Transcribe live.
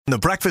The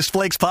Breakfast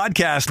Flakes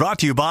podcast brought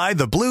to you by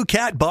the Blue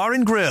Cat Bar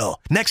and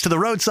Grill, next to the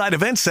Roadside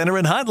Event Center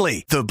in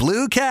Huntley. The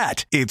Blue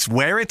Cat, it's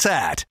where it's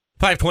at.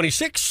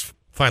 526,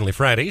 finally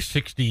Friday,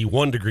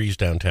 61 degrees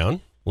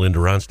downtown. Linda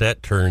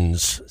Ronstadt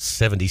turns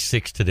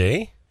 76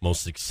 today.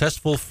 Most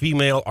successful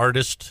female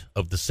artist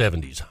of the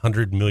 70s.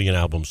 100 million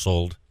albums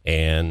sold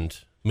and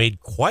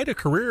made quite a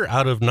career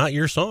out of Not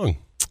Your Song.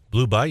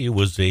 Blue Bayou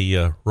was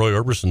a Roy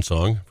Orbison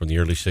song from the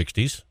early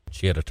 60s.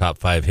 She had a top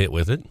 5 hit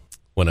with it.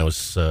 When I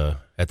was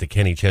at the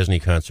Kenny Chesney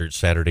concert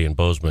Saturday in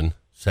Bozeman,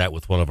 sat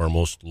with one of our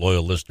most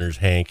loyal listeners,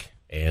 Hank,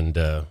 and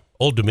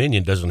Old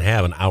Dominion doesn't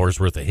have an hour's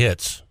worth of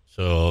hits.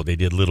 So they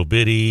did Little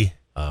Bitty,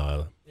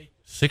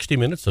 60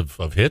 minutes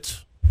of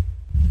hits.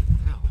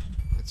 Wow.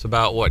 It's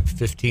about,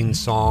 15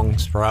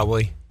 songs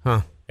probably?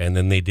 Huh. And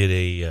then they did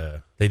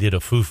a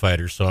Foo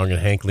Fighters song, and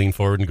Hank leaned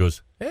forward and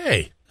goes,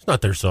 "Hey, it's not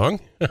their song."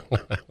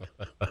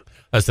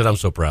 I said, "I'm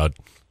so proud."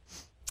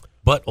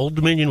 But Old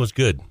Dominion was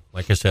good.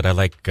 Like I said, I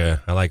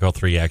like all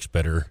three acts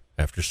better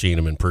after seeing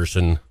them in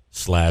person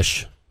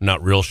 /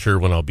 not real sure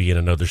when I'll be in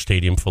another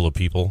stadium full of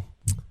people.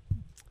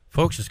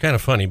 Folks, it's kind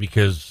of funny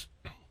because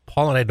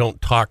Paul and I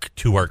don't talk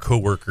to our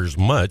coworkers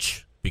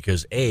much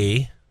because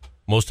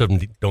most of them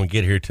don't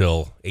get here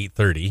till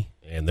 8:30,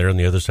 and they're on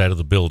the other side of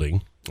the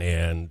building,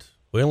 and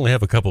we only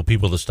have a couple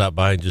people that stop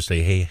by and just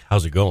say, "Hey,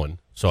 how's it going?"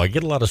 So I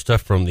get a lot of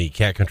stuff from the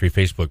Cat Country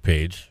Facebook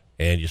page,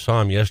 and you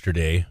saw him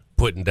yesterday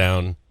putting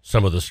down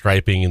some of the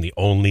striping and the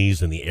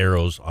onlys and the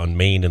arrows on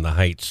Main and the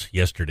Heights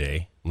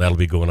yesterday. And that'll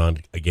be going on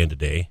again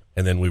today.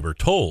 And then we were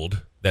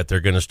told that they're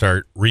going to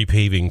start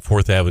repaving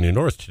 4th Avenue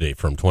North today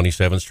from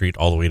 27th Street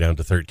all the way down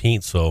to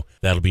 13th. So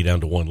that'll be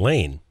down to one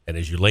lane. And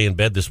as you lay in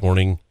bed this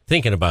morning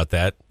thinking about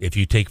that, if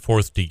you take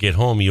 4th to get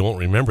home, you won't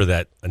remember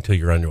that until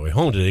you're on your way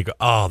home today. You go,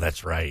 "Oh,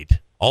 that's right.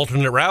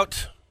 Alternate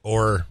route?"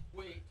 Or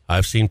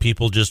I've seen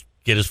people just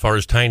get as far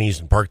as Tiny's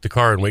and park the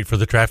car and wait for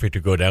the traffic to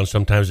go down.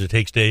 Sometimes it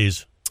takes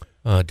days.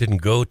 Didn't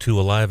go to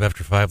Alive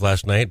After 5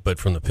 last night, but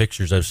from the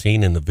pictures I've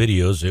seen and the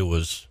videos, it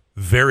was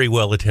very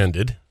well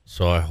attended.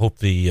 So I hope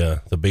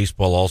the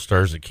baseball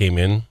all-stars that came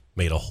in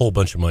made a whole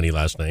bunch of money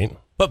last night.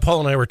 But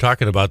Paul and I were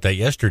talking about that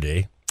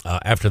yesterday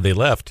after they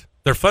left.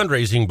 They're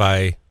fundraising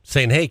by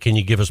saying, "Hey, can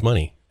you give us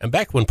money?" And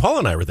back when Paul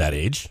and I were that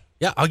age,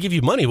 "Yeah, I'll give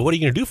you money, but what are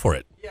you going to do for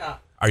it?" Yeah.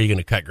 Are you going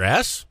to cut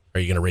grass? Are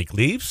you going to rake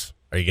leaves?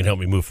 Are you going to help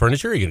me move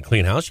furniture? Are you going to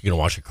clean house? Are you going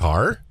to wash a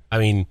car? I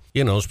mean,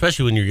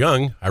 especially when you're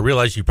young, I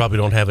realize you probably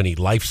don't have any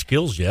life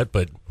skills yet,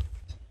 but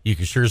you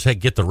can sure as heck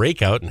get the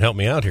rake out and help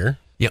me out here.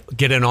 Yeah,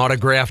 get an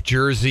autographed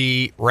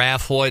jersey,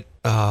 raffle it,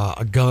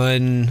 a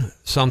gun,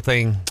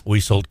 something.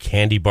 We sold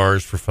candy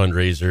bars for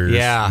fundraisers,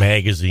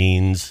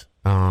 magazines.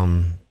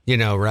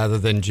 Rather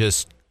than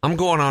just, "I'm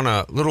going on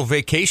a little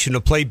vacation to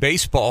play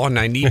baseball and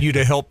I need you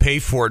to help pay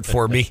for it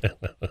for me."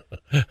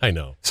 I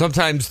know.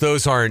 Sometimes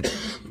those aren't,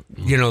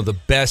 the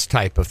best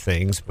type of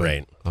things. But,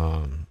 right.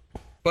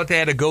 But they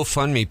had a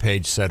GoFundMe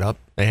page set up.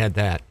 They had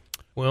that.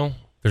 Well,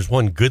 there's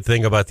one good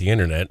thing about the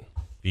internet.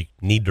 If you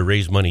need to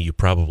raise money, you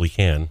probably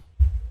can.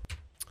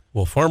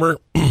 Well, Farmer,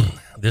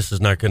 this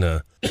is not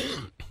gonna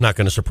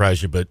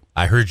surprise you, but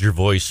I heard your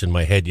voice in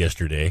my head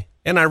yesterday,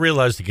 and I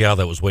realized the gal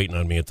that was waiting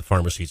on me at the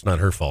pharmacy, it's not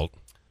her fault,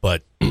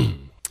 but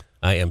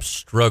I am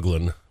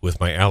struggling with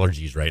my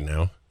allergies right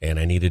now, and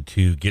I needed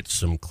to get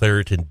some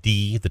Claritin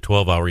D, the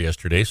 12-hour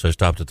yesterday, so I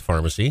stopped at the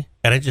pharmacy,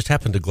 and I just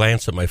happened to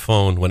glance at my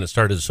phone when it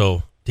started.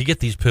 So to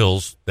get these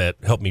pills that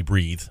help me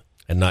breathe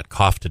and not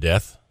cough to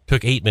death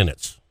took 8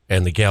 minutes,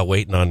 and the gal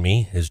waiting on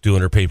me is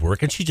doing her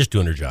paperwork, and she's just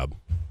doing her job.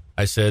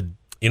 I said,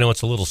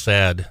 it's a little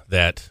sad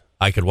that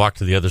I could walk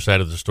to the other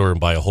side of the store and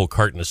buy a whole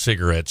carton of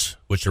cigarettes,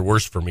 which are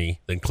worse for me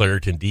than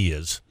Claritin D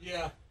is.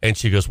 Yeah. And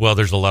she goes, "Well,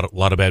 there's a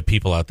lot of bad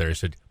people out there." I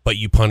said, "But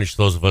you punish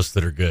those of us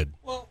that are good."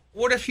 Well,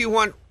 what if you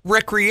want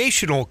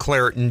recreational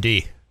Claritin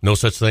D? No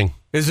such thing.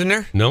 Isn't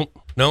there? No.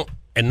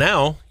 And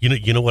now,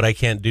 you know what I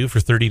can't do for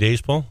 30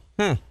 days, Paul?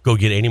 Go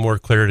get any more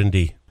Claritin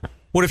D.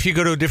 What if you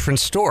go to a different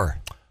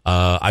store?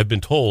 I've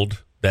been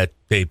told that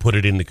they put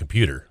it in the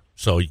computer.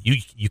 So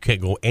you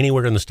can't go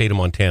anywhere in the state of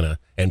Montana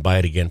and buy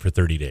it again for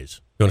 30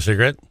 days. You want a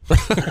cigarette?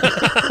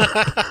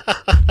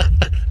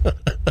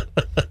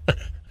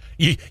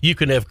 You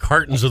can have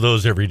cartons of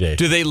those every day.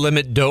 Do they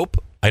limit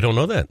dope? I don't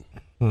know that.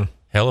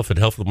 Hell, if it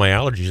helped with my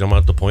allergies, I'm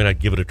at the point I'd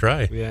give it a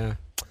try. Yeah.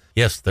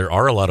 Yes, there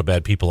are a lot of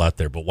bad people out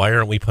there, but why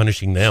aren't we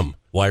punishing them?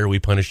 Why are we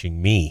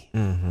punishing me?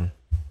 Mm-hmm.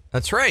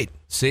 That's right.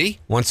 See?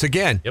 Once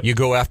again, You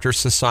go after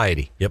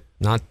society. Yep.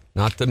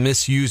 Not the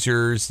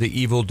misusers, the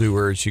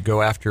evildoers. You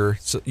go after,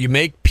 you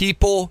make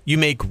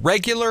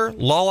regular,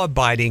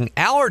 law-abiding,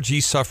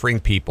 allergy-suffering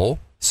people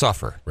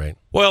suffer. Right.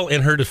 Well,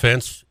 in her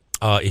defense,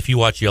 if you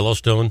watch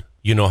Yellowstone,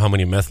 you know how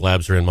many meth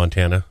labs are in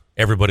Montana.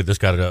 Everybody that's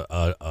got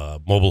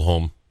a mobile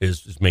home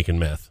is making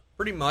meth.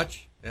 Pretty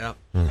much, yeah.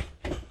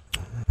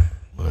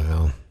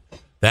 Well,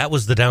 that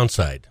was the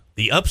downside.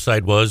 The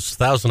upside was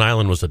Thousand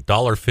Island was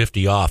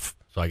 $1.50 off,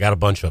 so I got a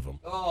bunch of them.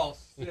 Oh,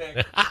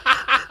 sick.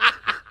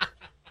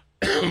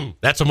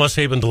 That's a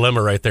Must-Haven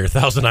dilemma right there.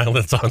 Thousand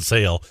Island's on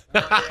sale.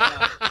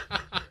 Oh, yeah.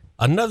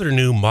 Another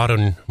new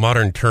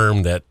modern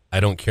term that I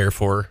don't care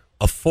for,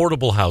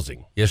 affordable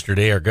housing.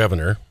 Yesterday, our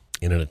governor,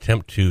 in an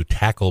attempt to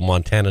tackle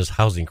Montana's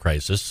housing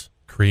crisis,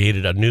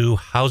 created a new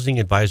housing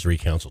advisory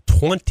council,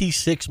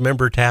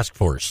 26-member task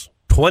force.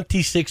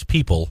 26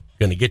 people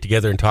going to get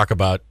together and talk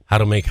about how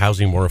to make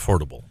housing more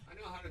affordable. I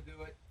know how to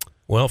do it.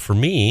 Well, for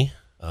me,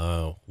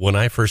 when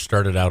I first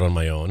started out on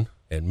my own,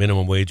 and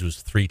minimum wage was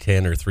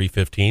 $3.10 or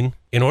 $3.15,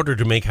 in order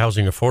to make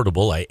housing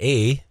affordable,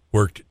 I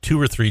worked 2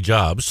 or 3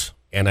 jobs,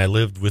 and I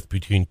lived with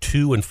between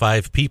 2 and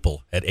 5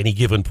 people at any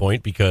given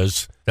point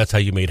because that's how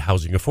you made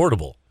housing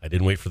affordable. I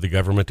didn't wait for the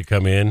government to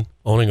come in.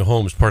 Owning a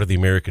home is part of the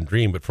American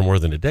dream, but for more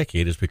than a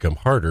decade, it's become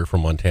harder for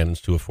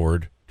Montanans to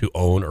afford to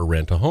own or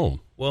rent a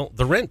home. Well,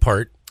 the rent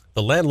part,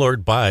 the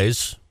landlord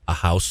buys a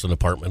house, an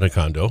apartment, a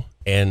condo,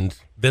 and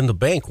then the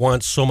bank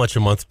wants so much a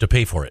month to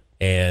pay for it.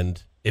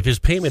 And if his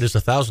payment is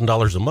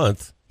 $1,000 a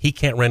month, he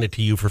can't rent it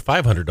to you for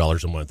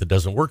 $500 a month. It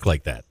doesn't work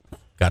like that.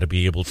 Got to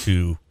be able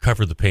to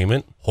cover the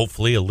payment,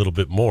 hopefully a little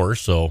bit more.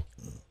 So,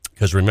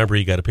 because remember,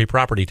 you got to pay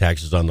property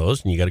taxes on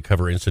those, and you got to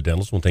cover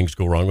incidentals when things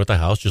go wrong with the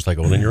house, just like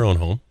owning your own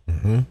home.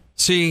 Mm-hmm.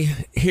 See,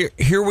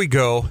 here we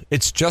go.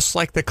 It's just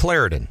like the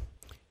Clarendon.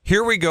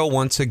 Here we go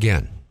once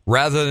again.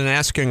 Rather than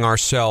asking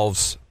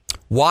ourselves,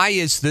 why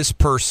is this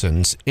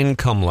person's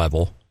income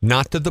level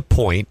not to the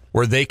point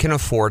where they can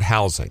afford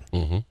housing?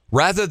 Mm-hmm.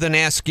 Rather than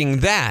asking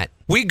that,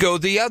 we go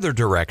the other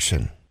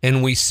direction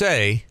and we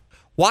say,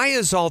 why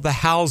is all the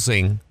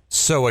housing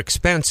so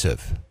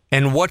expensive?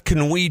 And what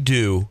can we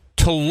do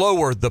to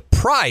lower the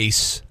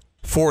price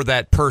for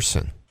that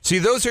person? See,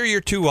 those are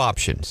your 2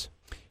 options.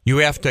 You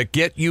have to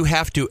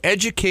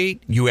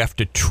educate, you have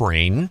to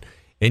train,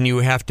 and you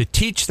have to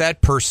teach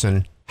that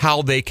person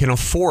how they can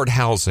afford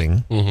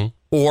housing, mm-hmm.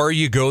 or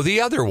you go the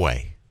other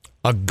way.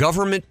 A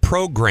government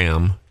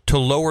program to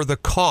lower the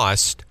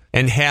cost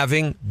and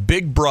having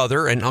Big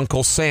Brother and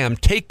Uncle Sam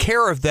take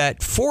care of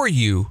that for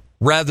you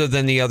rather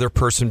than the other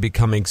person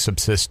becoming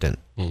subsistent.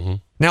 Mm-hmm.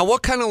 Now,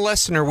 what kind of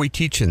lesson are we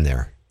teaching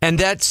there? And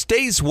that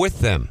stays with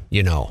them,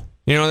 You know,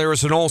 there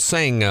was an old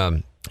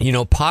saying,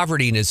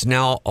 poverty is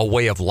now a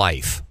way of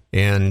life.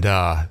 And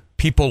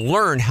people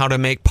learn how to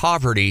make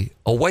poverty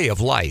a way of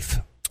life.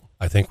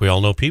 I think we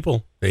all know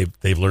people.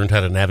 They've learned how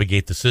to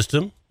navigate the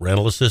system,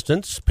 rental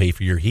assistance, pay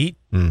for your heat,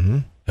 mm-hmm.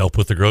 help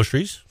with the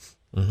groceries.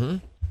 Mm-hmm.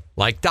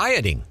 Like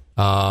dieting.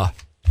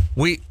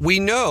 We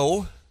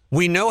know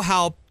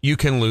how you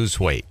can lose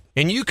weight,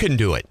 and you can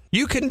do it.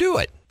 You can do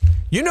it.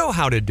 You know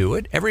how to do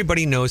it.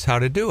 Everybody knows how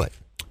to do it.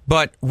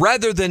 But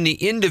rather than the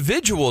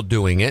individual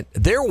doing it,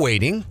 they're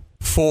waiting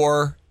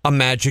for a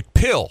magic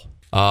pill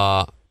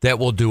that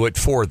will do it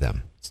for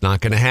them. It's not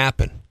going to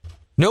happen.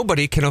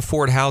 Nobody can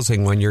afford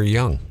housing when you're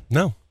young.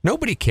 No.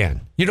 Nobody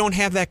can. You don't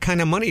have that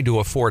kind of money to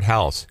afford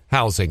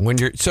housing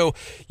when so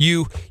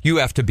you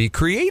have to be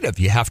creative.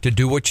 You have to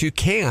do what you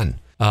can.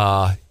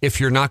 If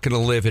you're not going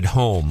to live at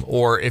home,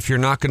 or if you're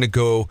not going to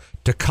go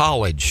to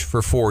college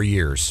for 4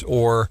 years,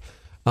 or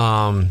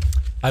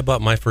I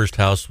bought my first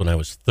house when I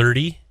was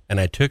 30, and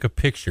I took a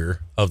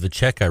picture of the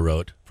check I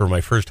wrote for my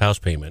first house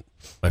payment.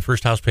 My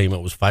first house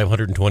payment was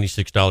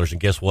 $526, and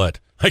guess what?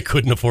 I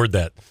couldn't afford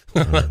that.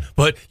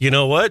 But you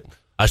know what?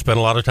 I spent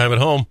a lot of time at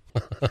home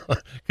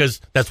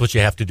because that's what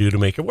you have to do to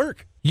make it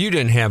work. You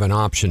didn't have an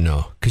option,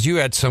 though, because you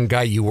had some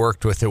guy you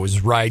worked with that was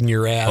riding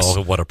your ass.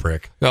 Oh, what a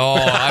prick. Oh,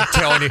 I'm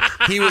telling you,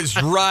 he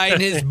was riding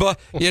his butt,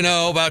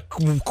 about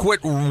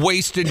quit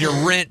wasting your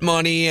rent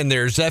money, and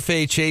there's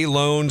FHA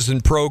loans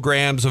and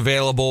programs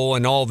available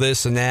and all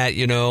this and that,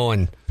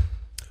 and...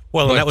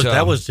 Well,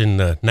 that was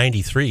in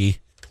 93,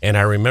 and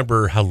I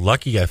remember how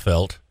lucky I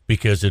felt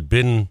because it'd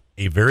been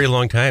a very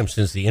long time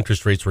since the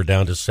interest rates were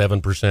down to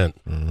 7%.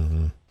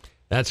 Mm-hmm.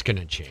 That's going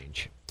to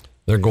change.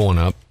 They're going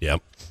up.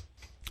 Yep.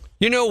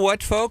 You know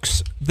what,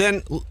 folks?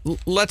 Then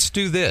let's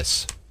do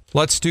this.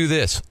 Let's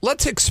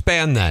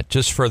expand that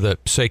just for the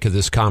sake of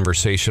this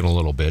conversation a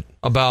little bit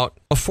about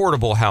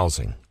affordable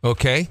housing,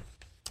 okay?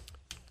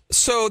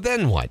 So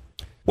then what?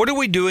 What are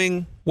we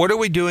doing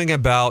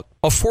about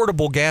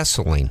affordable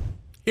gasoline?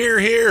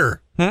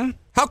 Here.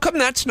 How come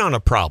that's not a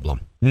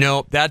problem?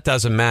 No, that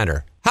doesn't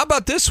matter. How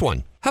about this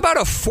one? How about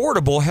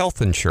affordable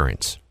health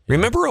insurance?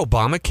 Remember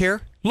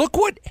Obamacare? Look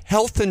what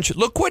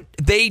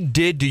they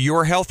did to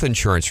your health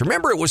insurance.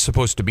 Remember, it was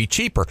supposed to be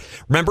cheaper.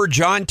 Remember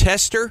John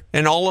Tester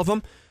and all of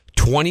them?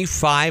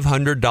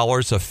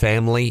 $2,500 a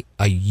family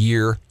a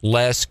year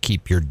less.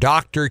 Keep your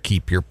doctor,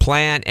 keep your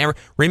plan.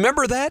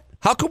 Remember that?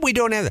 How come we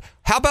don't have that?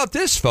 How about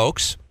this,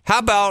 folks? How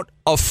about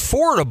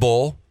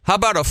affordable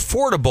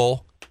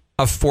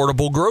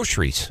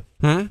groceries?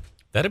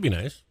 That'd be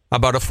nice. How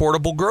about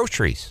affordable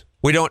groceries?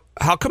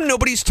 How come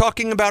nobody's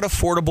talking about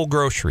affordable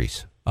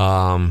groceries?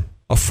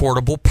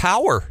 Affordable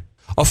power,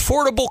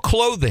 affordable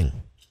clothing,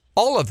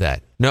 all of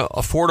that. No,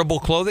 affordable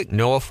clothing,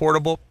 no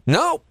affordable,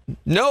 nope.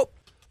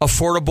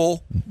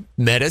 Affordable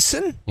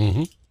medicine,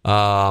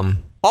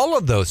 all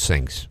of those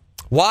things.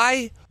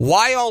 Why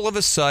all of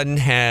a sudden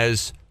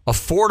has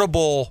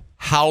affordable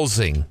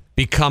housing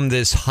become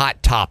this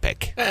hot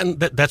topic? And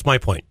that's my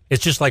point.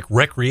 It's just like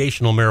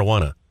recreational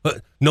marijuana.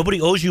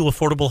 Nobody owes you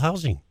affordable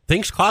housing.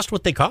 Things cost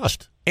what they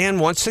cost. And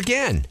once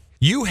again,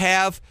 You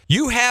have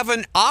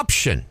an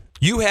option.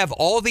 You have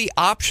all the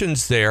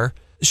options there.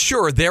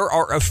 Sure, there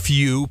are a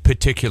few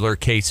particular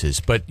cases,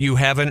 but you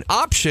have an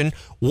option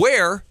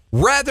where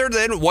rather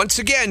than, once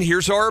again,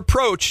 here's our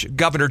approach,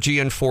 Governor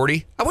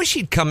Gianforte. I wish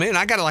he'd come in.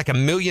 I got like a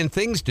million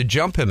things to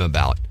jump him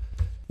about.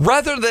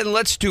 Rather than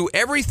let's do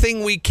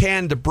everything we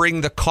can to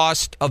bring the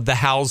cost of the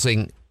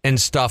housing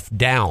and stuff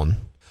down,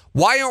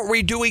 why aren't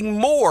we doing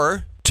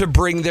more to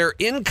bring their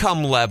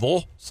income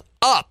levels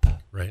up?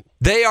 Right.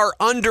 They are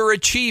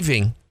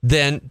underachieving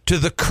then to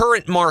the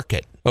current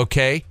market,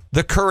 okay?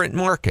 The current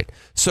market.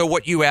 So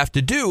what you have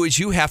to do is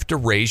you have to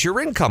raise your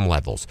income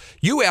levels.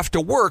 You have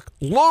to work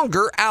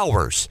longer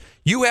hours.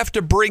 You have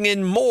to bring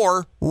in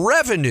more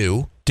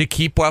revenue to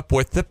keep up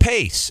with the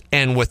pace.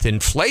 And with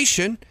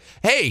inflation,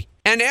 hey,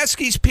 and ask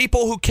these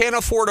people who can't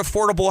afford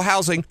affordable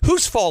housing,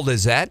 whose fault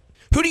is that?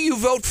 Who do you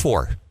vote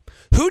for?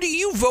 Who do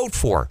you vote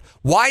for?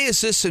 Why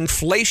is this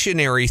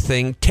inflationary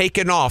thing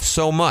taken off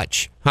so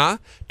much? Huh?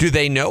 Do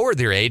they know or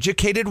they're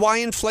educated why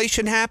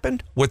inflation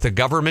happened? With the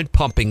government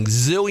pumping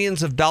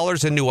zillions of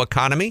dollars into the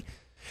economy?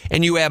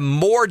 And you have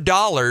more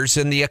dollars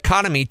in the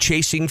economy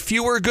chasing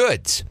fewer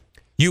goods.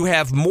 You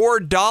have more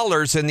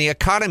dollars in the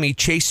economy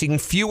chasing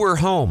fewer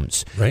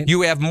homes. Right.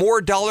 You have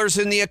more dollars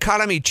in the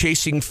economy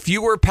chasing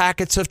fewer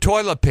packets of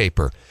toilet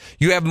paper.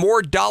 You have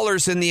more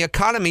dollars in the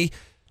economy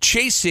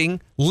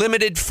chasing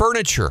limited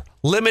furniture,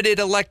 limited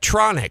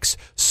electronics.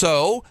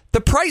 So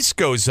the price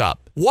goes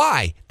up.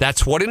 Why?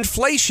 That's what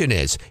inflation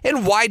is.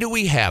 And why do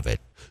we have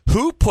it?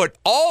 Who put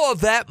all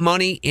of that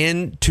money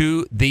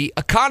into the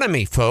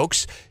economy,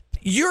 folks?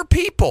 Your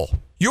people.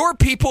 Your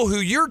people who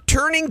you're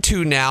turning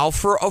to now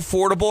for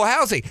affordable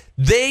housing.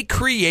 They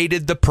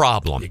created the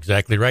problem.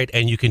 Exactly right.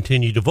 And you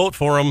continue to vote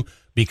for them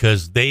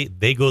because they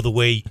go the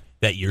way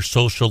that your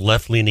social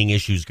left-leaning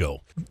issues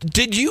go.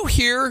 Did you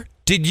hear,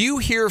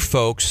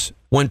 folks,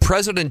 when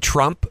President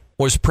Trump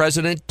was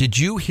president, did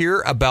you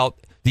hear about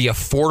the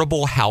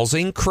affordable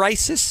housing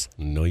crisis?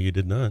 No, you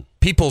did not.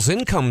 People's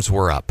incomes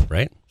were up.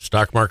 Right.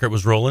 Stock market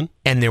was rolling.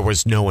 And there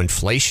was no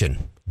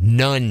inflation.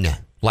 None.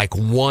 Like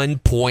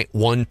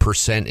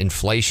 1.1%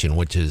 inflation,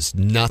 which is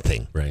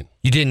nothing. Right.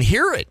 You didn't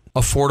hear it.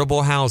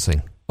 Affordable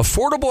housing.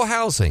 Affordable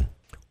housing.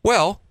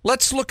 Well,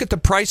 let's look at the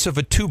price of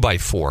a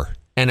 2x4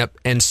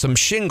 and some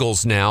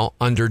shingles now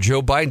under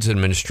Joe Biden's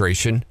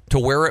administration to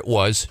where it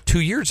was 2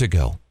 years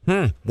ago.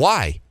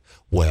 Why?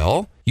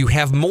 Well, you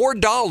have more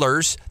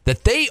dollars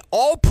that they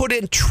all put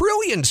in,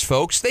 trillions,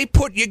 folks.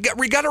 You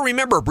got to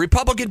remember,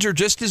 Republicans are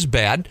just as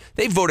bad.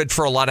 They voted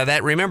for a lot of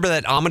that. Remember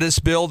that omnibus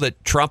bill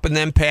that Trump and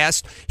them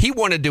passed? He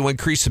wanted to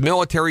increase the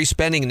military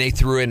spending, and they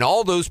threw in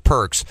all those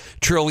perks.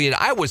 Trillion.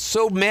 I was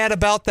so mad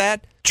about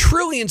that.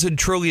 Trillions and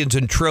trillions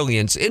and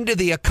trillions into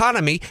the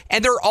economy,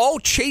 and they're all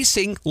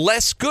chasing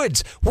less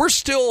goods. We're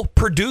still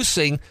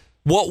producing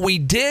what we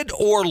did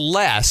or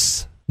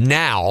less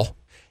now.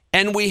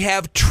 And we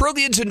have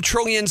trillions and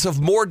trillions of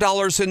more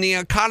dollars in the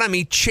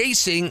economy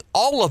chasing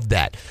all of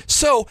that.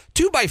 So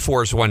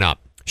 2x4s went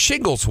up.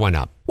 Shingles went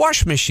up.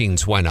 Wash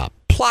machines went up.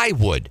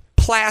 Plywood,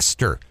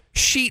 plaster,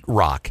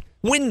 sheetrock,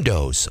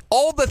 windows,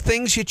 all the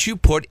things that you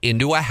put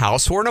into a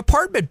house or an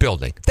apartment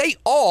building. They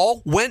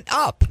all went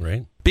up.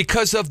 Right.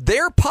 Because of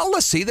their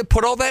policy that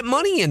put all that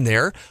money in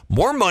there.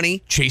 More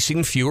money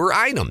chasing fewer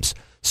items.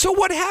 So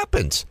what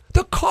happens?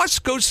 The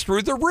cost goes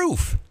through the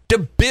roof to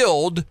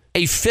build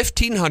a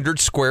 1,500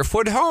 square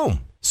foot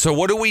home. So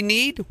what do we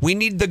need? We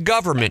need the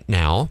government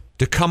now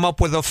to come up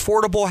with an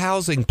affordable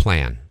housing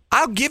plan.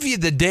 I'll give you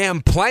the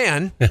damn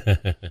plan.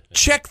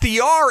 Check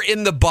the R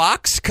in the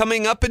box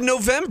coming up in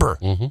November.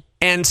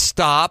 And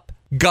stop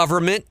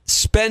government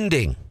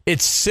spending.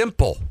 It's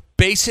simple.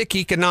 Basic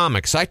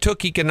economics. I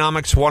took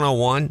Economics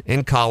 101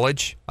 in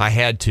college. I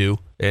had to.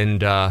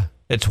 And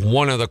it's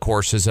one of the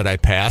courses that I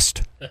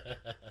passed.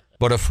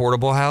 But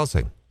affordable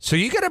housing. So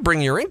you got to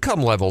bring your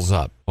income levels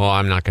up. Well,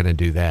 I'm not going to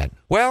do that.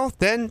 Well,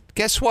 then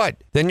guess what?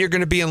 Then you're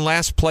going to be in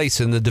last place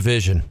in the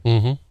division.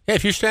 Yeah,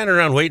 if you're standing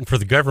around waiting for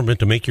the government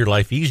to make your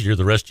life easier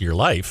the rest of your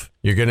life,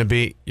 you're going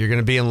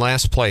to be in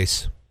last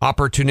place.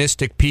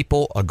 Opportunistic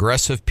people,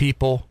 aggressive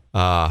people,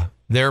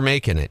 they're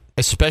making it.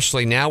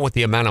 Especially now with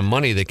the amount of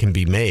money that can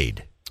be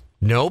made.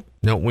 Nope.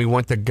 No, we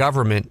want the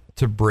government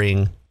to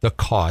bring the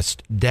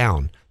cost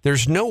down.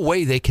 There's no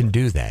way they can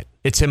do that.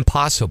 It's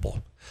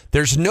impossible.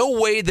 There's no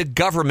way the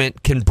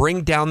government can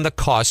bring down the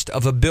cost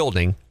of a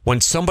building when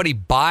somebody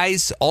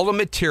buys all the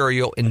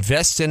material,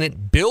 invests in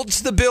it,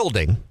 builds the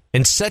building,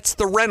 and sets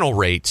the rental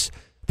rates.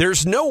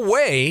 There's no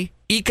way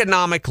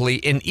economically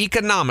in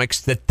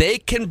economics that they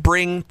can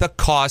bring the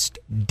cost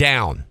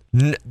down.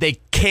 They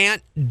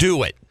can't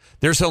do it.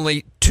 There's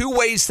only two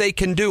ways they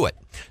can do it.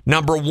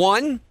 Number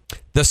one,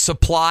 the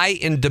supply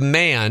and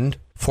demand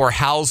for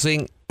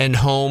housing and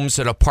homes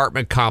and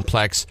apartment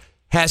complex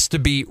has to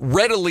be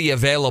readily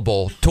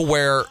available to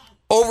where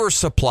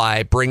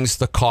oversupply brings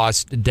the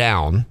cost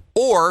down.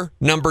 Or,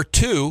 number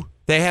two,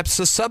 they have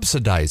to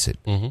subsidize it,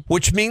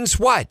 which means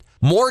what?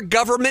 More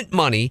government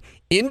money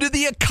into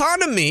the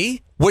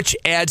economy, which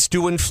adds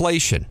to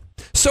inflation.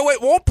 So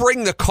it won't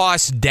bring the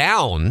cost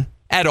down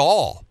at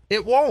all.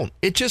 It won't.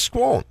 It just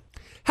won't.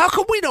 How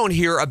come we don't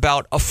hear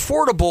about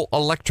affordable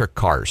electric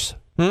cars?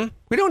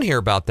 We don't hear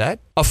about that.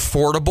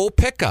 Affordable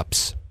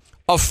pickups.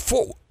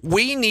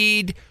 We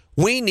need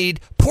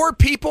poor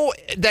people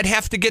that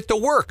have to get to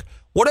work.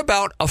 What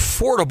about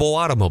affordable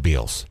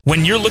automobiles?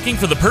 When you're looking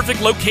for the perfect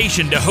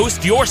location to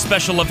host your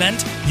special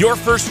event, your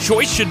first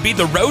choice should be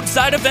the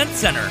Roadside Event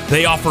Center.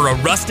 They offer a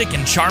rustic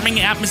and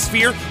charming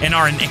atmosphere and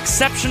are an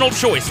exceptional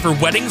choice for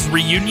weddings,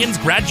 reunions,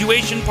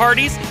 graduation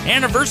parties,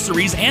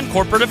 anniversaries, and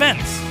corporate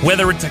events.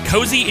 Whether it's a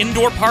cozy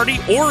indoor party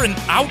or an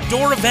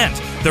outdoor event,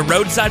 the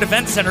Roadside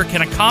Event Center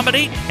can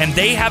accommodate, and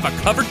they have a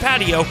covered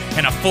patio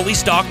and a fully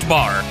stocked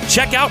bar.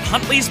 Check out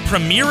Huntley's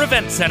premier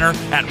event center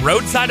at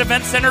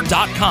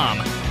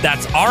roadsideeventcenter.com.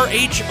 That's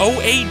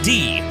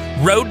RHOAD,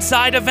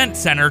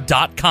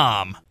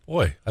 roadsideeventcenter.com.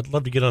 Boy, I'd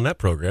love to get on that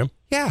program.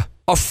 Yeah.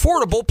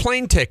 Affordable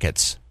plane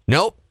tickets.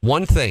 Nope.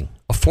 One thing.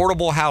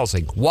 Affordable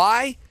housing.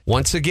 Why?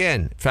 Once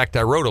again, in fact,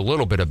 I wrote a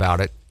little bit about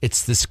it.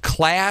 It's this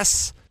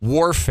class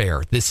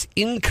warfare, this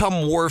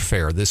income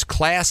warfare, this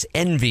class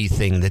envy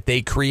thing that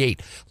they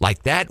create.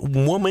 Like that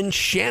woman,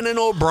 Shannon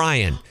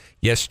O'Brien,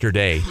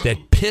 yesterday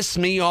that pissed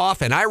me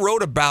off, and I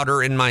wrote about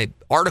her in my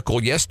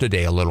article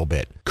yesterday a little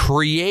bit.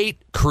 Create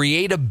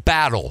a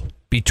battle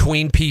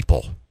between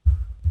people.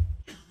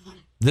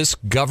 This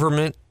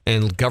government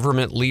and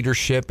government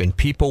leadership and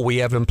people we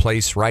have in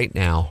place right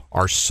now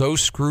are so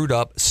screwed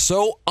up,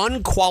 so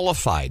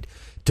unqualified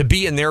to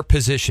be in their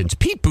positions.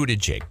 Pete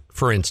Buttigieg,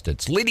 for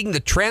instance, leading the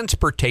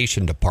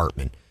transportation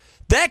department.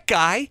 That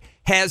guy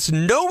has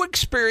no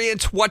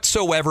experience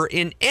whatsoever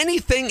in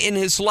anything in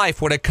his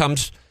life when it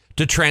comes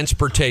to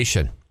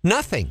transportation.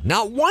 Nothing.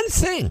 Not one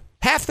thing.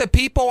 Half the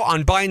people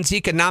on Biden's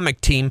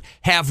economic team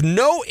have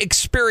no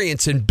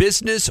experience in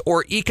business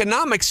or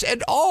economics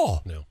at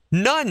all. No.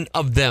 None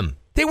of them.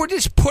 They were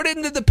just put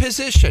into the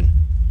position.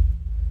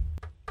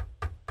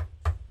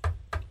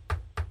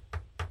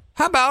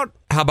 How about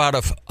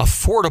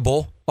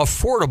affordable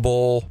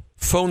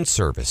phone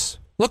service?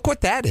 Look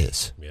what that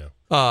is. Yeah.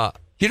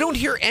 You don't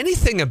hear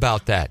anything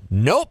about that.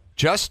 Nope.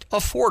 Just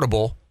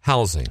affordable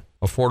housing.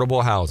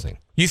 Affordable housing.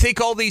 You think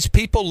all these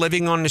people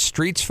living on the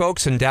streets,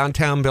 folks, in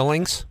downtown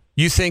Billings,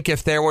 you think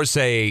if there was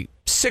a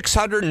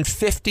 $650,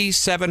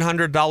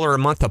 $700 a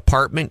month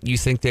apartment, you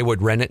think they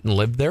would rent it and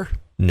live there?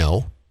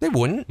 No, they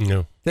wouldn't.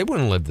 No. They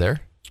wouldn't live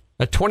there.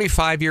 At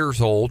 25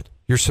 years old,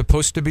 you're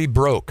supposed to be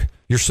broke.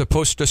 You're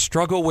supposed to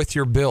struggle with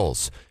your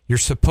bills. You're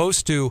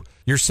supposed to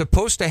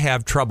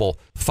have trouble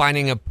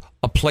finding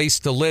a place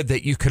to live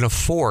that you can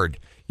afford.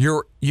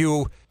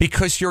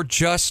 Because you're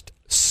just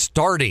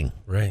starting.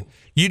 Right.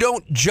 You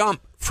don't jump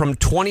from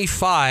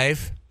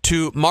 25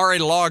 to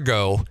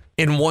Mar-a-Lago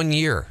in 1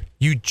 year.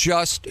 You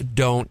just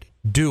don't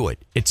do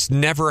it. It's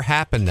never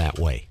happened that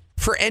way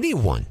for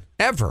anyone,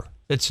 ever.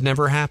 It's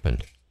never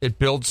happened. It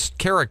builds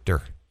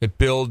character. It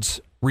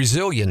builds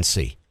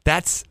resiliency.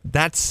 That's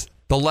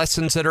the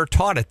lessons that are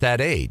taught at that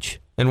age.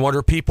 And what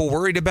are people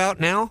worried about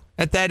now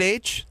at that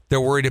age?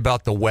 They're worried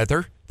about the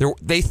weather.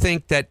 They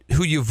think that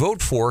who you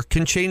vote for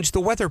can change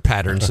the weather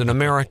patterns in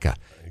America.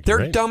 They're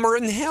Right. dumber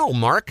than hell,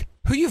 Mark.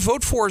 Who you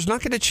vote for is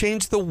not going to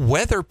change the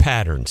weather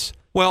patterns.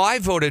 Well, I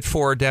voted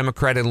for a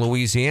Democrat in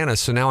Louisiana,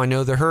 so now I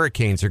know the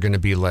hurricanes are going to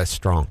be less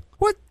strong.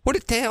 What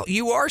the hell?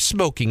 You are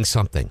smoking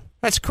something.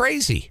 That's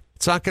crazy.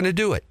 It's not going to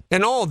do it.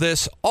 And all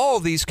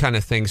these kind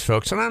of things,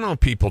 folks, and I know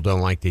people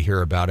don't like to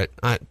hear about it.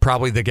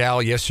 Probably the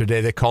gal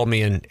yesterday that called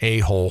me an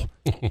a-hole.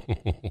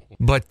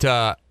 But,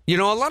 a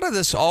lot of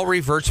this all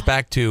reverts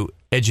back to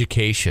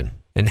education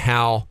and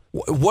how,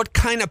 what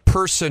kind of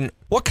person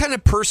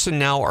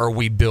now are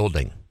we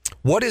building?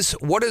 What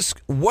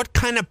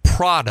kind of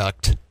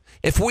product,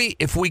 if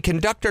we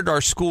conducted our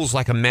schools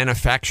like a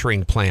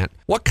manufacturing plant,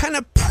 what kind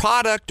of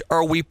product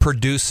are we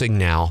producing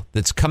now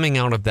that's coming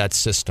out of that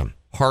system?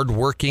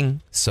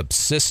 Hardworking,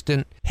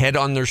 subsistent, head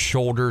on their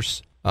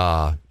shoulders,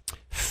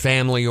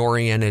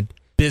 family-oriented,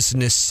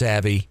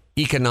 business-savvy,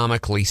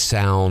 economically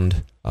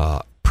sound,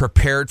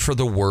 prepared for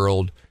the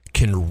world,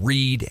 can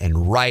read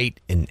and write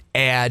and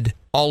add,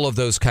 all of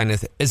those kind of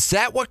things. Is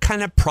that what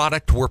kind of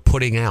product we're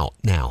putting out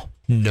now?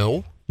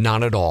 No,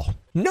 not at all.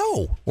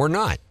 No, we're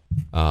not.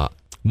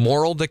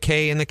 Moral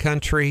decay in the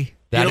country,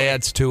 that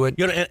adds to it.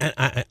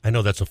 And I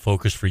know that's a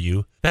focus for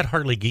you. That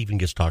hardly even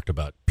gets talked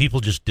about. People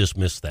just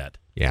dismiss that.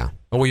 Yeah.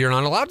 Well, you're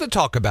not allowed to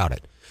talk about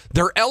it.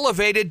 They're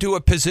elevated to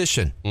a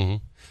position.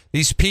 Mm-hmm.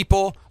 These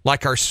people,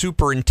 like our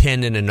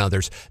superintendent and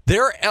others,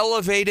 they're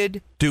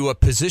elevated to a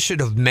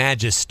position of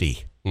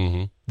majesty.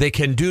 Mm-hmm. They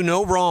can do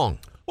no wrong.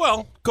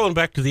 Well, going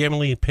back to the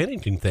Emily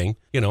Pennington thing,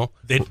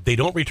 they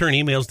don't return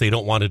emails they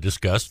don't want to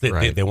discuss.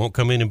 They won't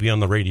come in and be on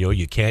the radio.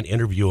 You can't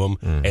interview them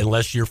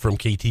unless you're from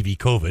KTV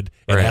COVID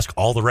and ask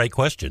all the right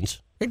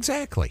questions.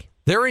 Exactly.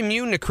 They're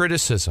immune to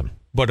criticism,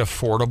 but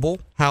affordable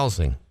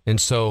housing. And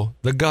so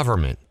the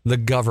government,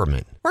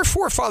 our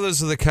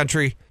forefathers of the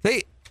country,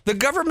 the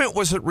government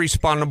wasn't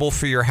responsible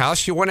for your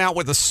house. You went out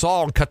with a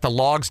saw and cut the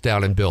logs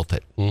down and built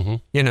it.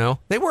 Mm-hmm.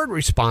 They weren't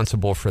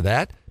responsible for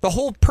that. The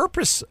whole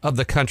purpose of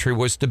the country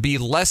was to be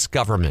less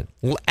government,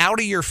 out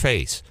of your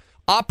face.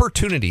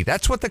 Opportunity.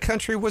 That's what the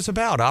country was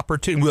about.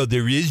 Opportunity. Well,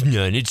 there is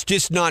none. It's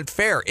just not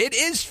fair. It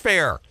is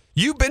fair.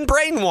 You've been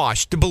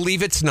brainwashed to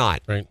believe it's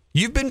not. Right.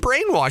 You've been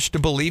brainwashed to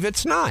believe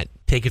it's not.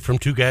 Take it from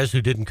two guys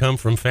who didn't come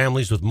from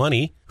families with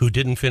money, who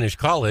didn't finish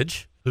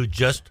college, who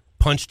just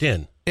punched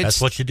in.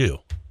 That's what you do.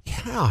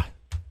 Yeah.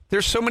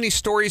 There's so many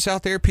stories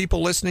out there,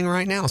 people listening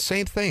right now.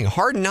 Same thing.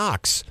 Hard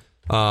knocks,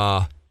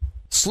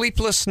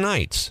 sleepless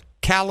nights,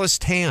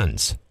 calloused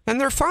hands, and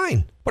they're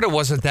fine. But it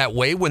wasn't that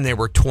way when they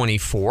were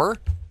 24,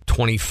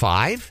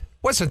 25.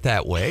 Wasn't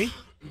that way.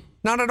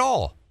 Not at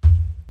all.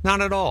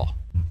 Not at all.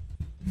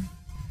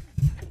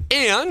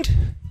 And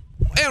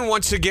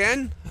once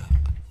again,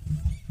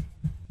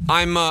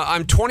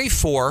 I'm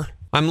 24.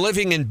 I'm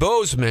living in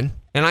Bozeman,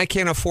 and I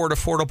can't afford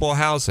affordable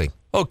housing.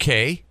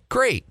 Okay,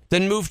 great.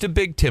 Then move to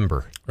Big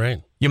Timber.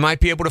 Right. You might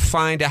be able to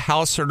find a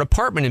house or an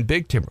apartment in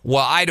Big Timber.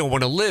 Well, I don't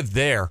want to live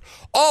there.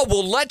 Oh,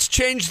 well, let's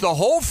change the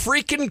whole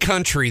freaking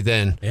country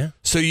then. Yeah.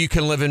 So you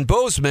can live in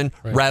Bozeman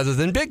rather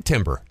than Big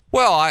Timber.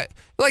 Well,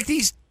 like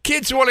these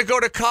kids want to go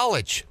to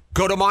college.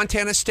 Go to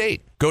Montana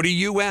State. Go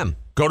to UM.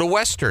 Go to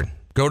Western.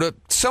 Go to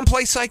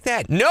someplace like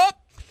that. Nope.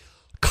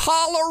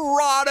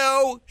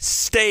 Colorado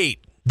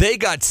State. They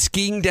got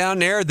skiing down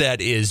there that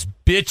is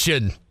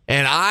bitchin'.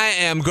 And I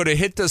am going to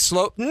hit the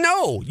slope.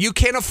 No, you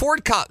can't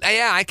afford college.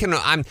 Yeah, I can.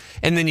 And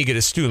then you get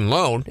a student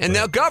loan, and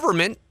the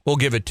government will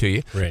give it to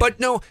you. Right. But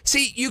no,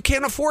 see, you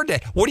can't afford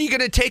that. What are you going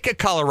to take at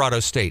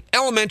Colorado State?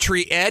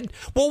 Elementary ed?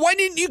 Well, why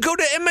didn't you go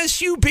to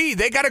MSUB?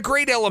 They got a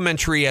great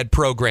elementary ed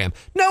program.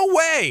 No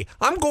way.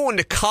 I'm going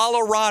to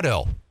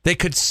Colorado. They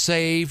could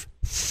save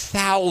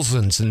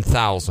thousands and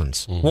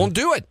thousands. Mm-hmm. Won't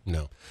do it.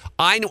 No.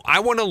 I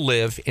want to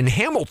live in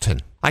Hamilton.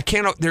 I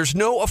can't. There's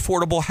no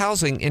affordable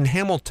housing in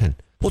Hamilton.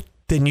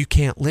 Then you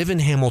can't live in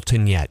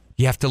Hamilton yet.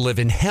 You have to live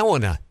in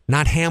Helena,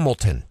 not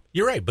Hamilton.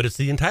 You're right, but it's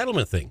the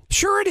entitlement thing.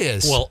 Sure it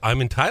is. Well, I'm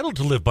entitled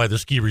to live by the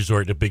ski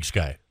resort at Big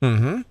Sky.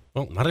 Mm-hmm.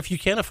 Well, not if you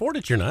can't afford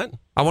it, you're not.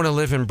 I want to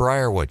live in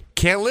Briarwood.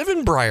 Can't live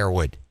in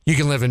Briarwood. You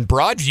can live in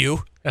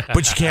Broadview,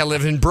 but you can't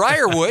live in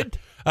Briarwood.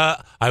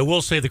 I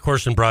will say the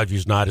course in Broadview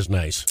is not as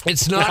nice.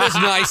 It's not as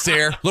nice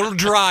there. A little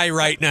dry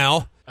right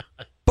now.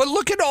 But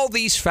look at all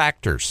these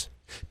factors.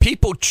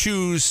 People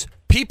choose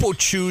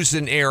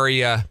an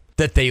area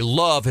that they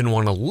love and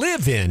want to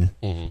live in,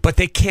 but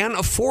they can't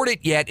afford it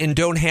yet and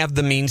don't have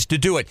the means to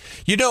do it.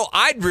 You know,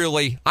 I'd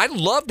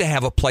love to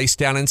have a place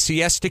down in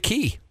Siesta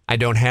Key. I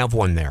don't have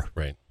one there.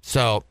 Right.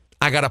 So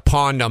I got a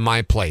pond on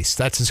my place.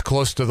 That's as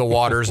close to the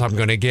water as I'm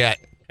going to get.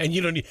 And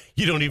you don't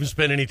even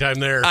spend any time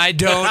there. I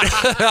don't.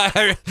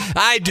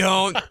 I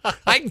don't.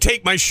 I can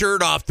take my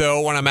shirt off,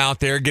 though, when I'm out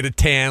there, get a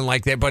tan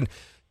like that. But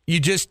you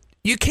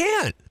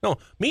can't. No.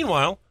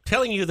 Meanwhile,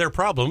 telling you their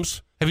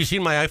problems. Have you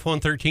seen my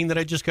iPhone 13 that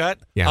I just got?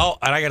 Yeah. Oh,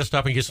 and I got to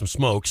stop and get some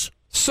smokes.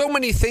 So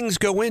many things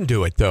go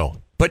into it, though.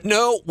 But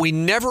no, we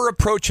never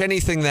approach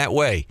anything that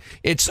way.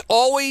 It's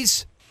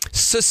always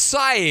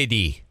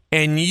society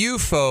and you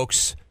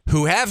folks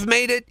who have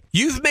made it.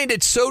 You've made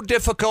it so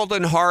difficult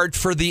and hard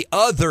for the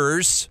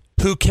others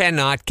who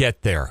cannot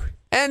get there.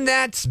 And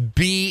that's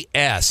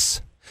BS.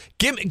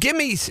 Give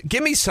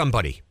me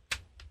somebody.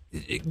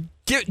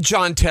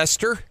 John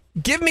Tester,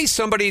 give me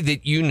somebody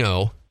that you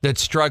know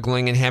that's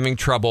struggling and having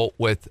trouble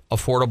with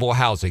affordable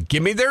housing.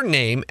 Give me their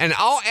name, and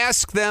I'll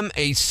ask them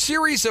a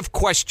series of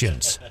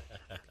questions.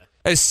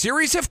 And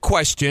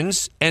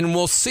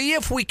we'll see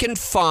if we can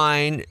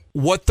find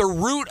what the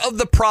root of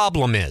the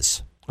problem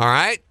is. All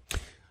right?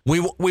 We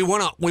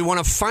want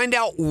to find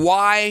out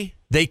why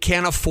they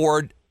can't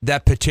afford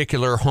that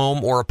particular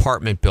home or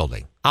apartment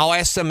building. I'll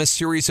ask them a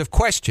series of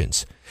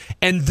questions.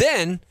 And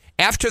then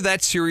after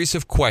that series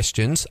of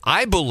questions,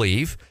 I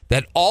believe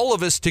that all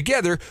of us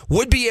together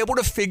would be able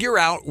to figure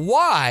out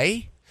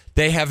why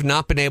they have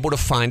not been able to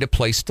find a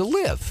place to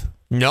live.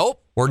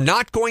 Nope, we're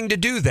not going to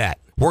do that.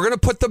 We're going to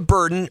put the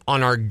burden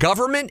on our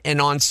government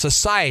and on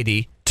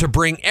society to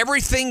bring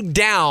everything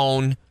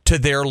down to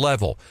their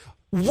level.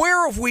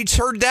 Where have we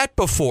heard that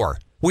before?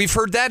 We've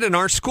heard that in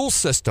our school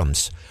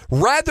systems.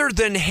 Rather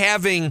than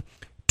having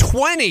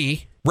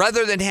 20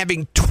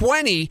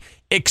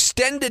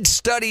 extended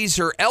studies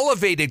or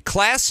elevated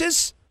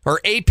classes or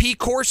AP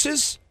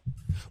courses,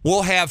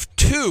 we'll have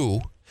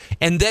 2,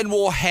 and then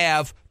we'll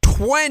have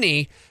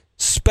 20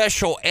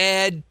 special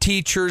ed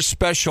teachers,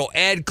 special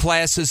ed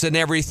classes and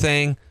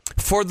everything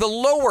for the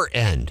lower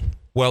end.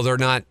 Well, they're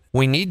not.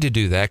 We need to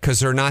do that because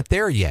they're not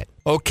there yet.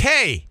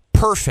 Okay,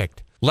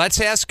 perfect.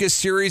 Let's ask a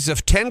series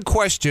of 10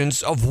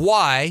 questions of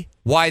why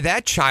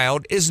that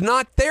child is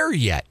not there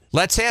yet.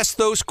 Let's ask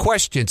those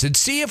questions and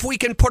see if we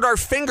can put our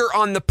finger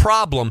on the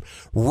problem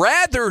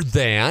rather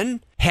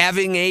than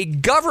having a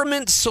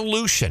government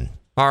solution.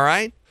 All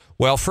right?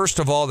 Well, first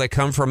of all, they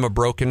come from a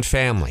broken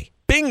family.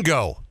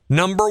 Bingo.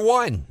 Number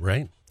 1.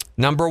 Right.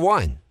 Number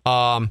 1.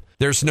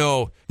 There's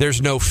no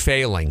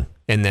failing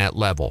in that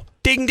level.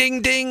 Ding,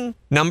 ding, ding.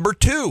 Number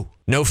 2.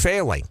 No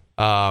failing.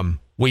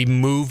 We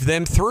move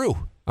them through.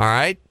 All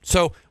right?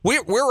 So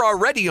we're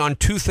already on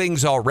 2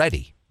 things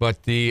already.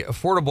 But the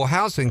affordable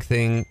housing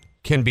thing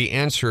can be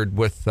answered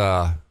with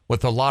a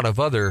lot of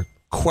other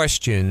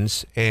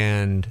questions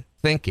and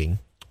thinking.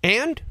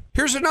 And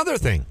here's another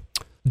thing.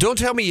 Don't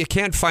tell me you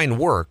can't find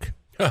work.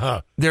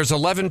 There's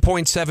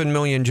 11.7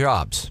 million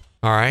jobs.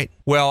 All right.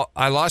 Well,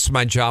 I lost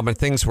my job and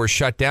things were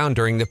shut down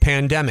during the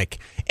pandemic.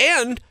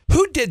 And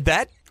who did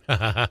that?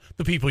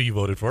 The people you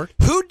voted for.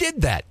 Who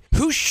did that?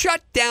 Who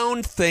shut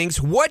down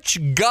things? Which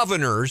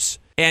governors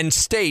and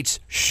states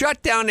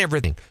shut down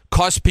everything?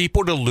 Caused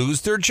people to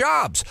lose their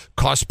jobs.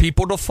 Caused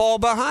people to fall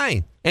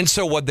behind. And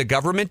so what'd the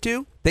government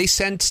do? They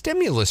send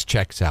stimulus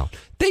checks out.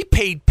 They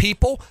paid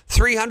people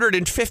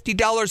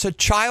 $350 a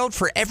child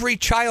for every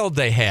child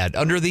they had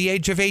under the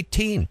age of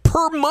 18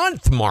 per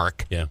month,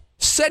 Mark. Yeah.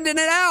 Sending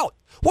it out.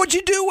 What'd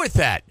you do with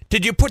that?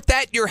 Did you put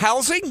that in your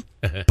housing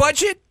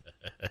budget?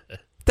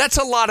 That's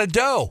a lot of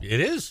dough. It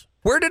is.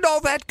 Where did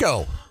all that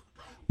go?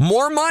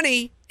 More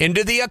money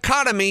into the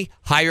economy,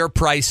 higher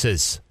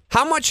prices.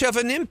 How much of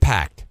an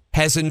impact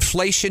has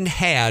inflation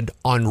had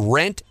on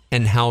rent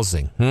and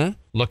housing?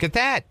 Look at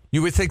that.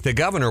 You would think the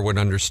governor would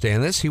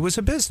understand this. He was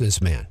a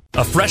businessman.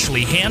 A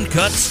freshly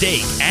hand-cut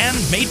steak and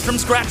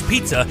made-from-scratch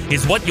pizza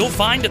is what you'll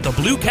find at the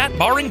Blue Cat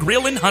Bar and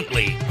Grill in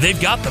Huntley. They've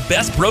got the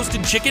best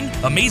roasted chicken,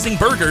 amazing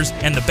burgers,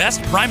 and the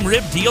best prime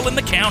rib deal in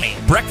the county.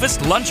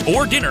 Breakfast, lunch,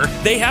 or dinner,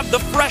 they have the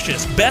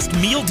freshest, best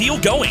meal deal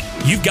going.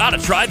 You've got to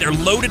try their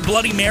loaded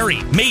Bloody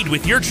Mary, made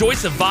with your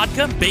choice of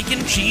vodka,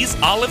 bacon, cheese,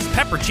 olives,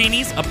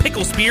 pepperoncinis, a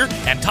pickle spear,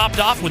 and topped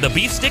off with a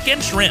beef stick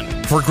and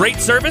shrimp. For great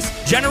service,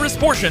 generous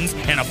portions,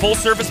 and a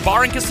full-service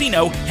bar and casino,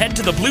 head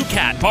to the Blue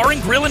Cat Bar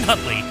and Grill in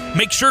Huntley.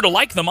 Make sure to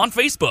like them on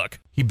Facebook.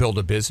 He built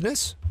a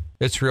business?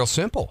 It's real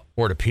simple,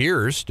 or it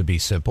appears to be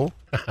simple.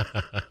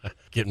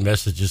 Getting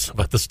messages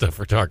about the stuff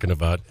we're talking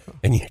about,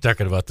 and you're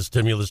talking about the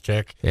stimulus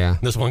check. Yeah.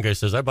 This one guy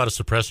says, I bought a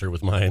suppressor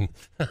with mine.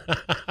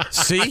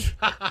 See?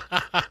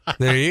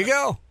 There you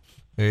go.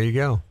 There you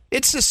go.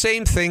 It's the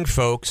same thing,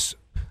 folks.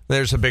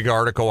 There's a big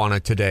article on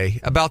it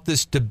today about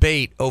this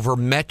debate over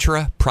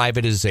Metra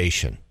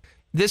privatization.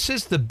 This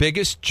is the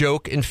biggest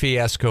joke and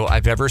fiasco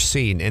I've ever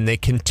seen, and they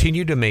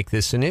continue to make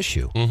this an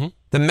issue. Mm-hmm.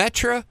 The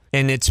Metra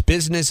and its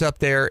business up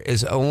there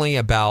is only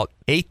about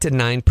 8 to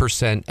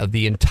 9% of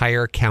the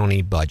entire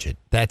county budget.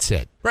 That's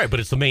it. Right, but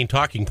it's the main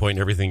talking point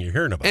in everything you're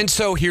hearing about. And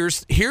so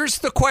here's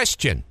the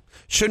question.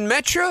 Should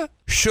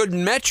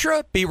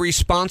Metra be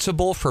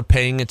responsible for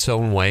paying its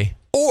own way?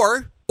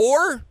 Or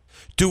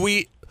do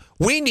we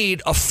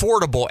need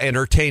affordable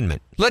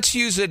entertainment? Let's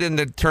use it in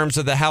the terms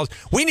of the house.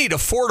 We need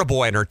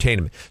affordable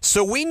entertainment.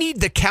 So we need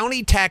the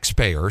county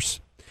taxpayers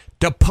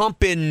to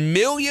pump in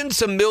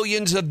millions and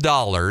millions of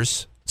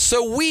dollars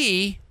so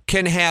we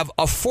can have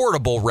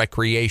affordable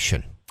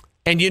recreation.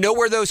 And you know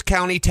where those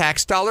county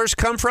tax dollars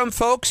come from,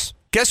 folks?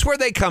 Guess where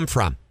they come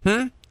from?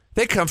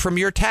 They come from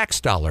your tax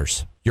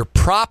dollars. Your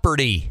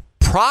property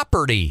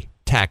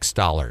tax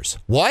dollars.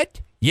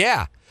 What?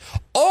 Yeah.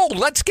 Oh,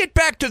 let's get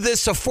back to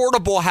this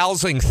affordable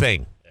housing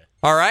thing.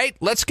 All right?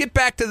 Let's get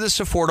back to this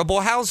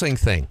affordable housing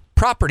thing.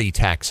 Property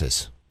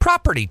taxes.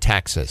 Property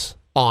taxes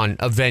on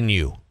a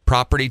venue.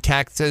 Property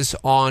taxes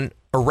on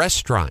a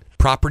restaurant.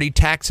 Property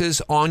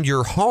taxes on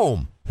your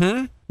home.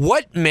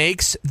 What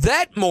makes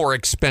that more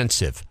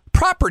expensive?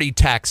 Property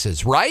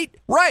taxes, right?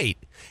 Right.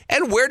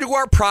 And where do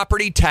our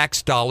property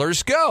tax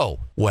dollars go?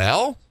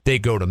 Well, they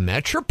go to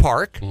Metro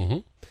Park,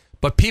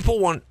 but people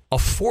want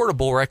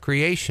affordable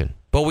recreation.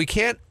 But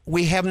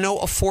we have no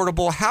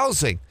affordable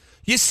housing.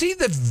 You see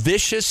the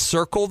vicious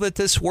circle that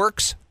this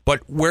works?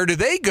 But where do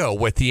they go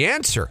with the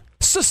answer?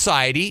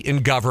 Society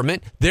and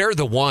government, they're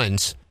the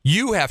ones.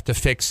 You have to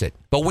fix it.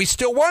 But we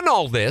still want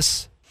all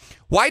this.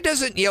 Why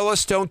doesn't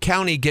Yellowstone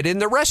County get in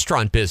the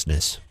restaurant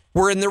business?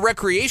 We're in the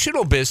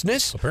recreational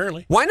business.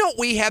 Apparently. Why don't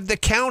we have the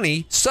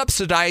county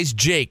subsidize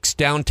Jake's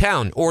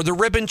downtown or the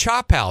Ribbon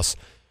Chop House?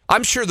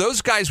 I'm sure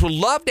those guys would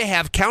love to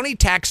have county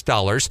tax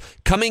dollars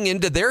coming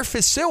into their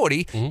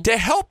facility to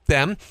help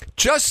them,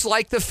 just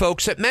like the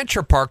folks at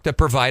Metro Park that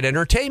provide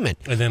entertainment.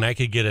 And then I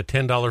could get a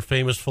 $10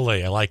 famous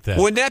filet. I like that.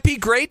 Wouldn't that be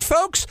great,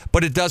 folks?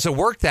 But it doesn't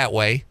work that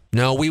way.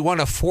 No, we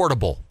want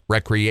affordable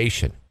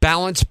recreation.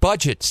 Balanced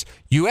budgets.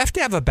 You have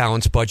to have a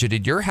balanced budget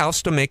at your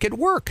house to make it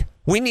work.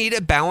 We need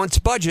a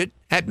balanced budget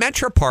at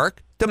Metro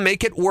Park to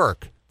make it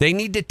work. They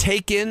need to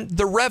take in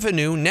the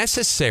revenue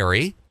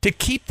necessary to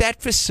keep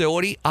that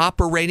facility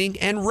operating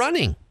and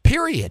running,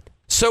 period.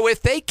 So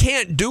if they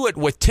can't do it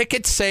with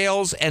ticket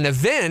sales and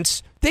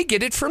events, they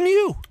get it from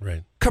you.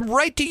 Right. Come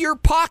right to your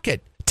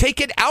pocket. Take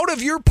it out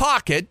of your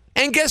pocket,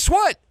 and guess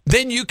what?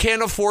 Then you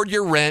can't afford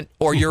your rent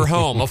or your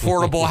home,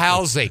 affordable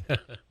housing.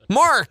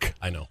 Mark.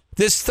 I know.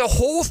 The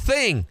whole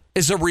thing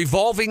is a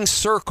revolving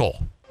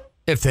circle.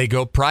 If they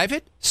go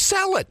private,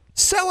 sell it.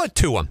 Sell it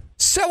to them.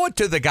 Sell it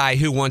to the guy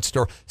who wants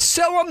to.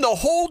 Sell them the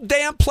whole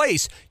damn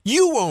place.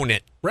 You own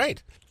it.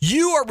 Right.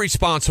 You are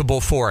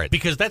responsible for it.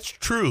 Because that's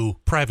true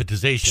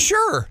privatization.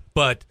 Sure.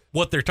 But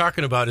what they're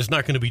talking about is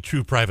not going to be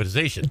true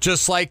privatization.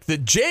 Just like the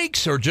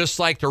Jakes or just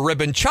like the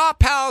Ribbon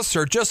Chop House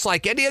or just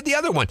like any of the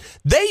other one.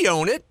 They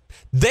own it.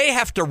 They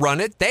have to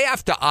run it. They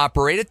have to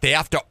operate it. They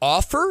have to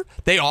offer.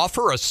 They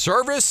offer a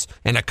service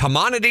and a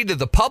commodity to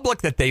the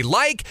public that they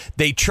like.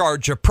 They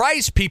charge a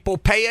price. People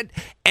pay it.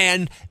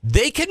 And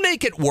they can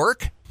make it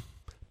work,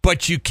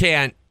 but you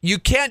can't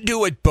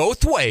do it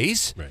both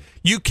ways. Right.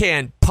 You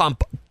can't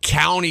pump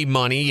county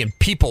money and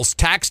people's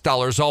tax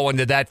dollars all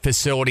into that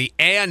facility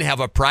and have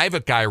a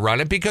private guy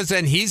run it, because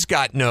then he's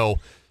got no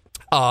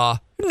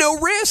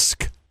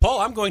risk. Paul,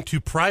 I'm going to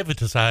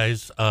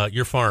privatize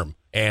your farm.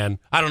 And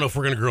I don't know if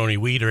we're going to grow any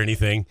wheat or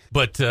anything,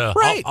 but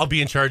right. I'll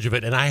be in charge of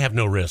it, and I have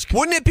no risk.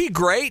 Wouldn't it be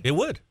great? It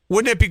would.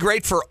 Wouldn't it be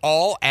great for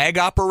all ag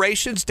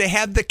operations to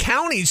have the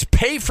counties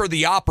pay for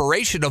the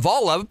operation of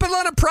all of it, but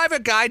let a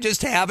private guy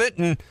just have it?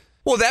 And,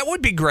 well, that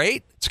would be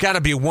great. It's got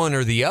to be one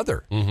or the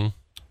other. Mm-hmm.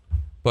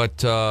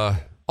 But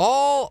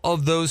all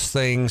of those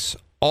things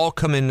all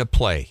come into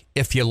play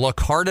if you look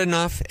hard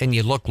enough and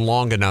you look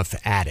long enough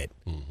at it.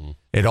 Mm-hmm.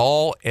 It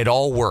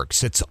all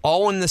works. It's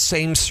all in the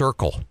same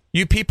circle.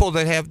 You people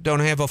that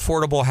don't have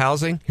affordable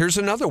housing, here's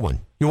another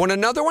one. You want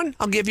another one?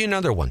 I'll give you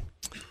another one.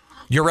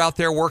 You're out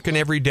there working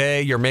every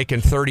day. You're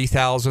making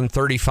 $30,000,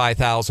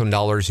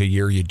 $35,000 a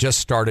year. You just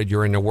started.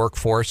 You're in the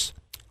workforce.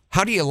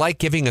 How do you like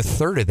giving a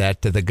third of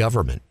that to the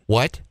government?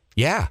 What?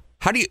 Yeah.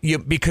 How do you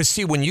because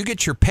see, when you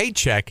get your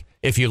paycheck,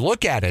 if you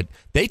look at it,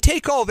 they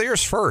take all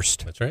theirs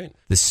first. That's right.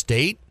 The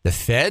state, the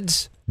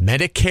feds,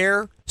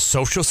 Medicare,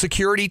 Social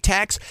Security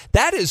tax,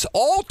 that is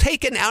all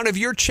taken out of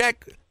your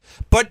check.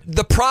 But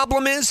the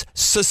problem is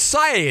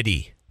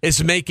society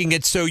is making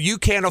it so you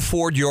can't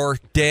afford your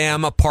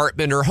damn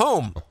apartment or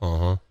home.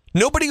 Uh-huh.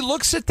 Nobody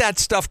looks at that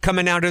stuff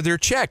coming out of their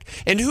check.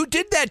 And who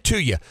did that to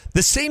you?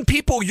 The same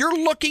people you're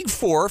looking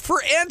for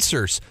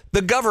answers,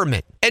 the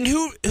government. And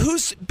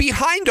who's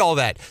behind all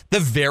that? The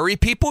very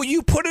people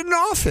you put in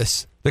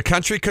office. The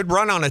country could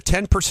run on a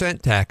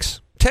 10% tax.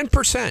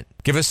 10%.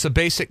 Give us the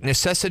basic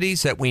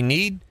necessities that we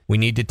need. We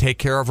need to take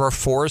care of our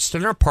forests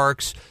and our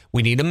parks.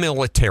 We need a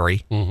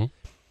military. Mm-hmm.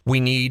 We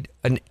need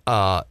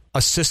a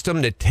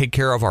system to take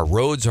care of our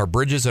roads, our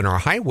bridges, and our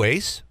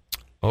highways.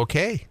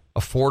 Okay.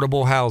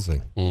 Affordable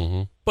housing.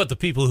 Mm-hmm. But the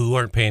people who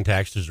aren't paying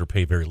taxes or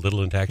pay very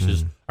little in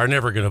taxes are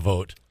never going to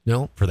vote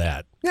for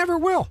that. Never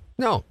will.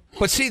 No.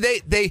 But see,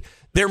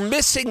 they're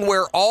missing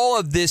where all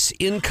of this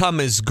income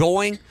is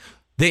going.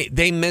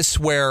 They miss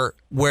where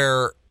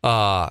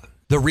the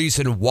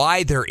reason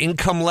why their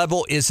income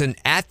level isn't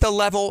at the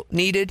level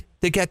needed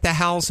to get the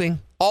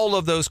housing. All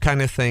of those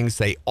kind of things,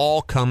 they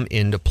all come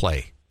into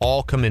play.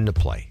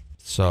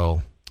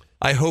 So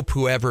I hope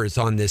whoever is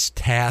on this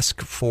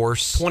task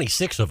force,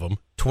 26 of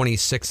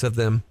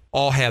them,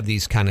 all have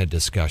these kind of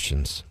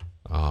discussions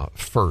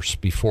first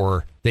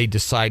before they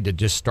decide to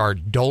just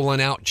start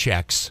doling out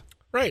checks.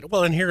 Right.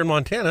 Well, and here in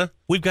Montana,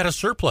 we've got a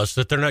surplus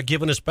that they're not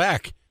giving us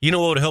back. You know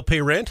what would help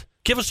pay rent?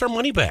 Give us our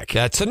money back.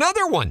 That's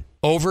another one.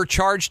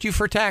 Overcharged you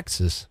for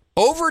taxes.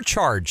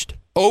 Overcharged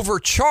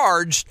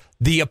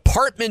the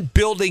apartment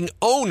building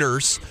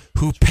owners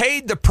who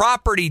paid the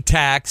property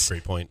tax.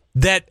 Great point.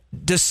 That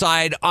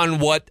decide on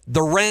what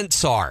the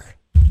rents are.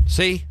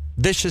 See?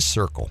 Vicious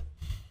circle.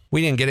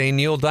 We didn't get any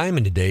Neil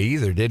Diamond today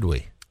either, did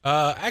we?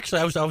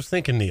 Actually, I was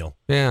thinking Neil.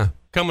 Yeah.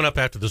 Coming up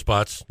after the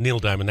spots, Neil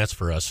Diamond, that's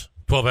for us.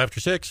 12 after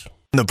 6.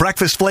 The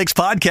Breakfast Flakes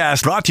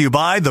podcast brought to you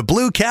by the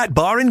Blue Cat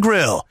Bar and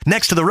Grill,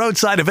 next to the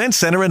Roadside Event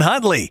Center in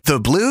Huntley.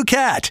 The Blue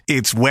Cat,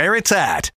 it's where it's at.